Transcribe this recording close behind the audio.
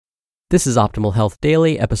This is Optimal Health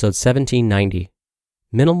Daily, episode 1790,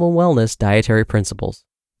 Minimal Wellness Dietary Principles,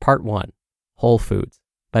 Part 1, Whole Foods,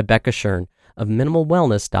 by Becca Shern of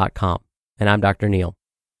minimalwellness.com. And I'm Dr. Neil.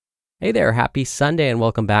 Hey there, happy Sunday and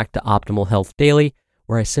welcome back to Optimal Health Daily,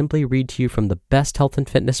 where I simply read to you from the best health and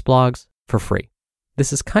fitness blogs for free.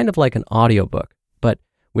 This is kind of like an audiobook, but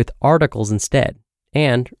with articles instead,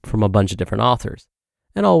 and from a bunch of different authors,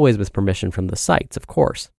 and always with permission from the sites, of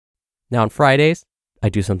course. Now on Fridays, I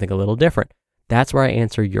do something a little different. That's where I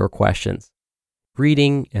answer your questions.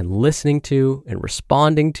 Reading and listening to and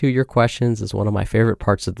responding to your questions is one of my favorite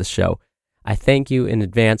parts of the show. I thank you in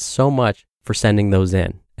advance so much for sending those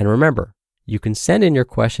in. And remember, you can send in your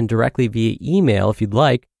question directly via email if you'd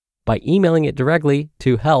like by emailing it directly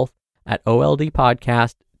to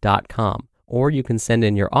health@oldpodcast.com. Or you can send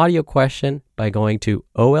in your audio question by going to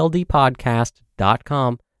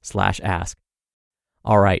oldpodcast.com/ask.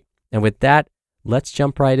 All right, and with that, let's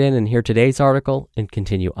jump right in and hear today's article and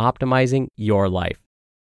continue optimizing your life.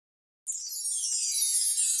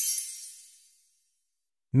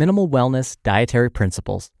 Minimal Wellness Dietary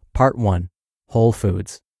Principles, Part 1, Whole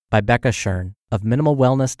Foods, by Becca Shern of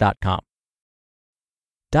minimalwellness.com.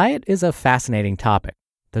 Diet is a fascinating topic.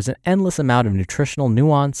 There's an endless amount of nutritional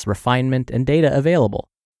nuance, refinement, and data available.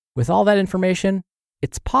 With all that information,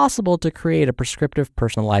 it's possible to create a prescriptive,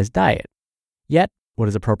 personalized diet. Yet, what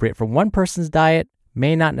is appropriate for one person's diet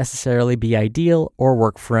may not necessarily be ideal or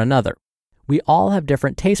work for another. We all have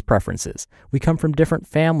different taste preferences. We come from different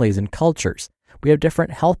families and cultures. We have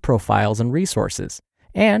different health profiles and resources.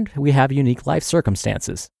 And we have unique life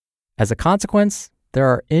circumstances. As a consequence, there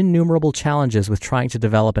are innumerable challenges with trying to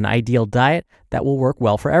develop an ideal diet that will work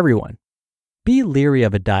well for everyone. Be leery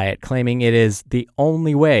of a diet claiming it is the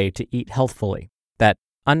only way to eat healthfully, that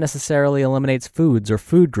unnecessarily eliminates foods or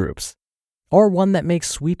food groups, or one that makes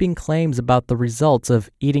sweeping claims about the results of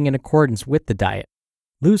eating in accordance with the diet.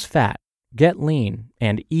 Lose fat, get lean,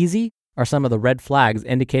 and easy are some of the red flags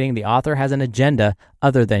indicating the author has an agenda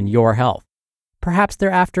other than your health. Perhaps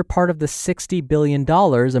they're after part of the $60 billion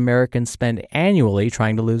Americans spend annually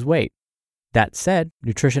trying to lose weight. That said,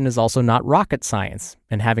 nutrition is also not rocket science,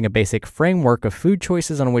 and having a basic framework of food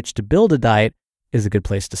choices on which to build a diet is a good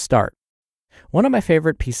place to start. One of my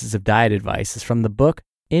favorite pieces of diet advice is from the book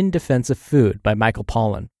In Defense of Food by Michael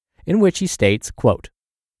Pollan, in which he states, quote,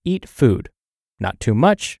 "Eat food, not too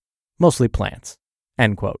much, mostly plants,"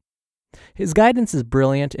 end quote. His guidance is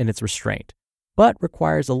brilliant in its restraint, but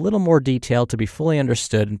requires a little more detail to be fully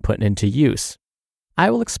understood and put into use. I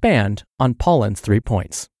will expand on Pollan's 3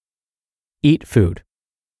 points. Eat food.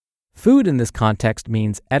 Food in this context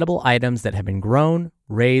means edible items that have been grown,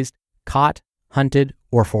 raised, caught, hunted,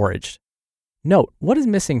 or foraged. Note what is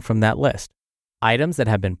missing from that list. Items that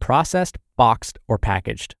have been processed, boxed, or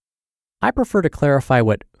packaged. I prefer to clarify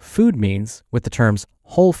what food means with the terms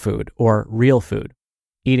whole food or real food.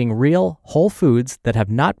 Eating real, whole foods that have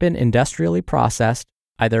not been industrially processed,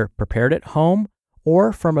 either prepared at home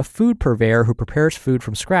or from a food purveyor who prepares food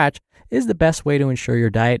from scratch, is the best way to ensure your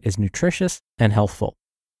diet is nutritious and healthful.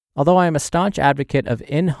 Although I am a staunch advocate of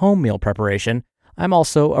in-home meal preparation, I'm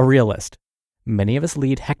also a realist. Many of us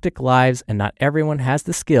lead hectic lives and not everyone has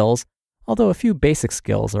the skills, although a few basic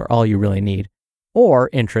skills are all you really need, or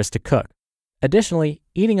interest to cook. Additionally,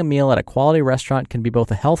 eating a meal at a quality restaurant can be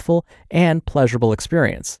both a healthful and pleasurable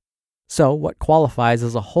experience. So, what qualifies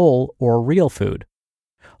as a whole or real food?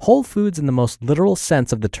 Whole foods in the most literal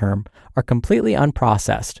sense of the term are completely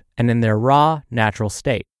unprocessed and in their raw, natural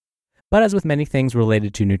state. But as with many things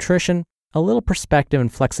related to nutrition, a little perspective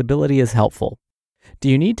and flexibility is helpful. Do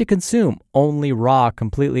you need to consume only raw,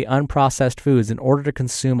 completely unprocessed foods in order to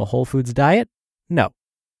consume a whole foods diet? No.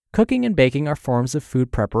 Cooking and baking are forms of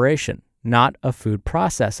food preparation, not of food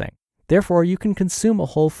processing. Therefore, you can consume a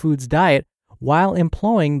whole foods diet while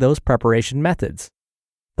employing those preparation methods.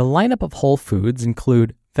 The lineup of whole foods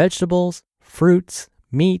include vegetables, fruits,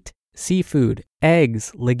 meat, seafood,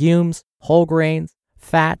 eggs, legumes, whole grains,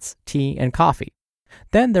 fats, tea, and coffee.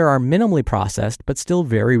 Then there are minimally processed but still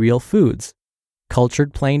very real foods.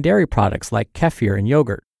 Cultured plain dairy products like kefir and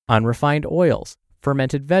yogurt, unrefined oils,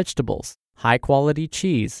 fermented vegetables, high-quality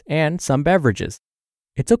cheese, and some beverages.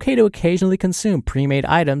 It's okay to occasionally consume pre-made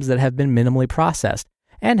items that have been minimally processed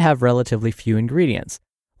and have relatively few ingredients.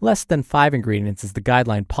 Less than 5 ingredients is the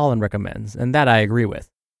guideline Pollan recommends, and that I agree with.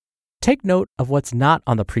 Take note of what's not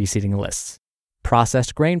on the preceding lists.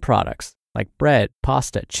 Processed grain products like bread,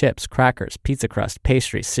 pasta, chips, crackers, pizza crust,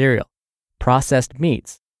 pastry, cereal. Processed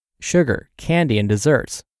meats, sugar, candy, and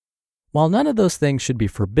desserts. While none of those things should be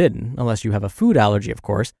forbidden, unless you have a food allergy, of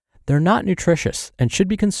course, they're not nutritious and should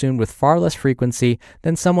be consumed with far less frequency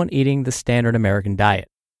than someone eating the standard American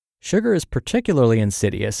diet. Sugar is particularly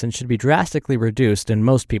insidious and should be drastically reduced in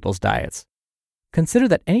most people's diets. Consider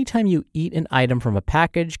that anytime you eat an item from a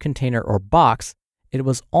package, container, or box, it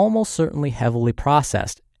was almost certainly heavily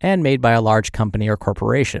processed and made by a large company or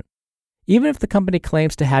corporation. Even if the company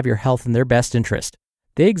claims to have your health in their best interest,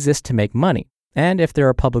 they exist to make money, and if they're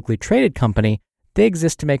a publicly traded company, they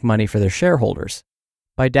exist to make money for their shareholders.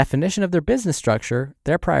 By definition of their business structure,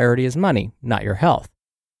 their priority is money, not your health.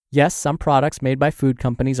 Yes, some products made by food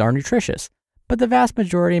companies are nutritious, but the vast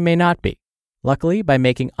majority may not be. Luckily, by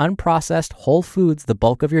making unprocessed whole foods the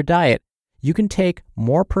bulk of your diet, you can take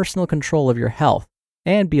more personal control of your health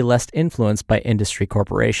and be less influenced by industry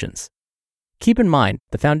corporations. Keep in mind,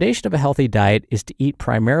 the foundation of a healthy diet is to eat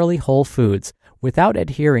primarily whole foods without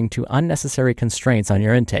adhering to unnecessary constraints on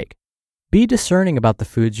your intake. Be discerning about the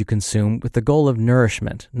foods you consume with the goal of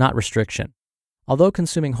nourishment, not restriction. Although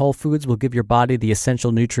consuming whole foods will give your body the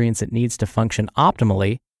essential nutrients it needs to function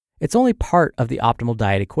optimally, it's only part of the optimal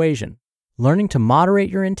diet equation. Learning to moderate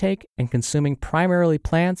your intake and consuming primarily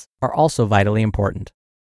plants are also vitally important.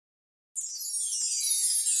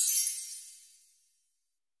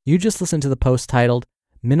 You just listened to the post titled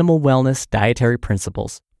Minimal Wellness Dietary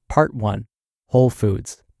Principles, Part 1, Whole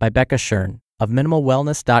Foods, by Becca Shern of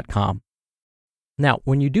minimalwellness.com. Now,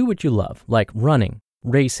 when you do what you love, like running,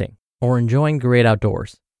 racing, or enjoying the great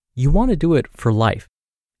outdoors, you want to do it for life.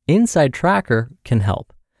 Inside Tracker can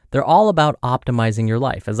help. They're all about optimizing your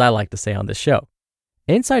life, as I like to say on this show.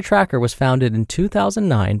 Inside Tracker was founded in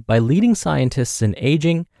 2009 by leading scientists in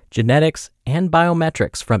aging, genetics, and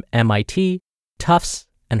biometrics from MIT, Tufts,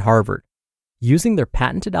 and Harvard. Using their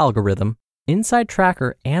patented algorithm, Inside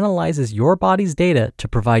Tracker analyzes your body's data to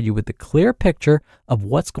provide you with a clear picture of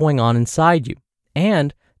what's going on inside you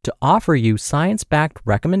and to offer you science-backed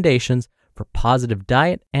recommendations for positive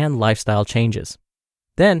diet and lifestyle changes.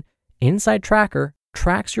 Then, Inside Tracker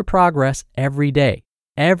tracks your progress every day,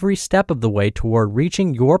 every step of the way toward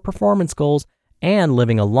reaching your performance goals and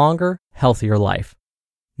living a longer, healthier life.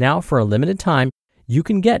 Now, for a limited time, you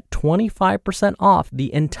can get 25% off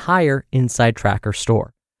the entire Inside Tracker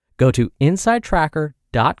store. Go to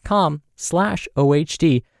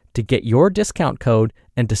insidetracker.com/OHD to get your discount code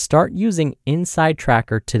and to start using Inside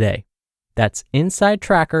Tracker today. That's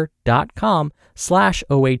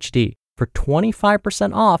insidetracker.com/OHD for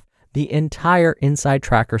 25% off the entire Inside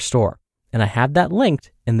Tracker store. And I have that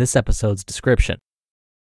linked in this episode's description.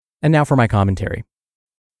 And now for my commentary.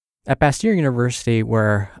 At Bastyr University,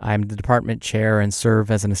 where I'm the department chair and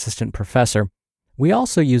serve as an assistant professor, we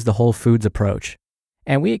also use the whole foods approach.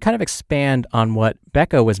 And we kind of expand on what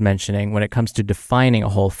Becca was mentioning when it comes to defining a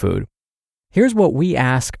whole food. Here's what we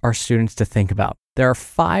ask our students to think about. There are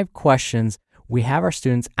 5 questions we have our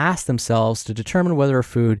students ask themselves to determine whether a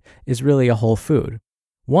food is really a whole food.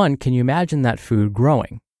 1, can you imagine that food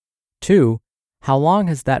growing? 2, how long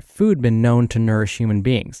has that food been known to nourish human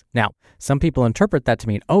beings? Now, some people interpret that to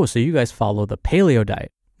mean, oh, so you guys follow the paleo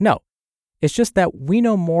diet. No, it's just that we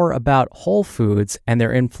know more about whole foods and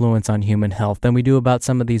their influence on human health than we do about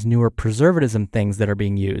some of these newer preservatism things that are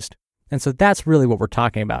being used. And so that's really what we're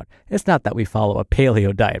talking about. It's not that we follow a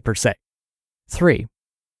paleo diet per se. 3,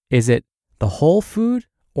 is it the whole food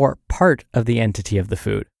or part of the entity of the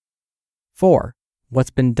food? 4, what's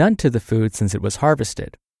been done to the food since it was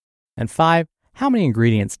harvested? And 5, how many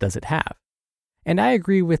ingredients does it have? And I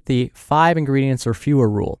agree with the 5 ingredients or fewer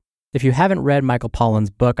rule. If you haven't read Michael Pollan's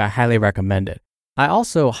book, I highly recommend it. I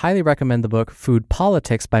also highly recommend the book Food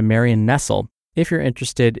Politics by Marion Nestle if you're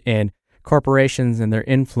interested in corporations and their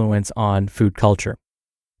influence on food culture.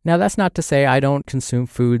 Now, that's not to say I don't consume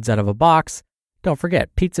foods out of a box. Don't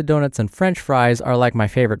forget, pizza, donuts, and French fries are like my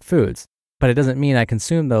favorite foods, but it doesn't mean I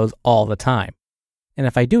consume those all the time. And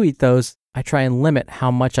if I do eat those, I try and limit how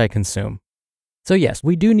much I consume. So yes,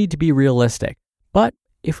 we do need to be realistic, but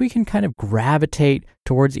if we can kind of gravitate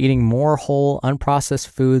towards eating more whole, unprocessed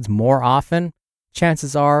foods more often,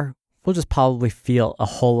 chances are we'll just probably feel a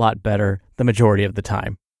whole lot better the majority of the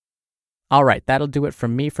time. All right, that'll do it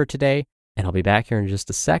from me for today, and I'll be back here in just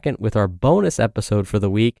a second with our bonus episode for the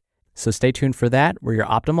week. So stay tuned for that, where your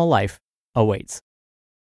optimal life awaits.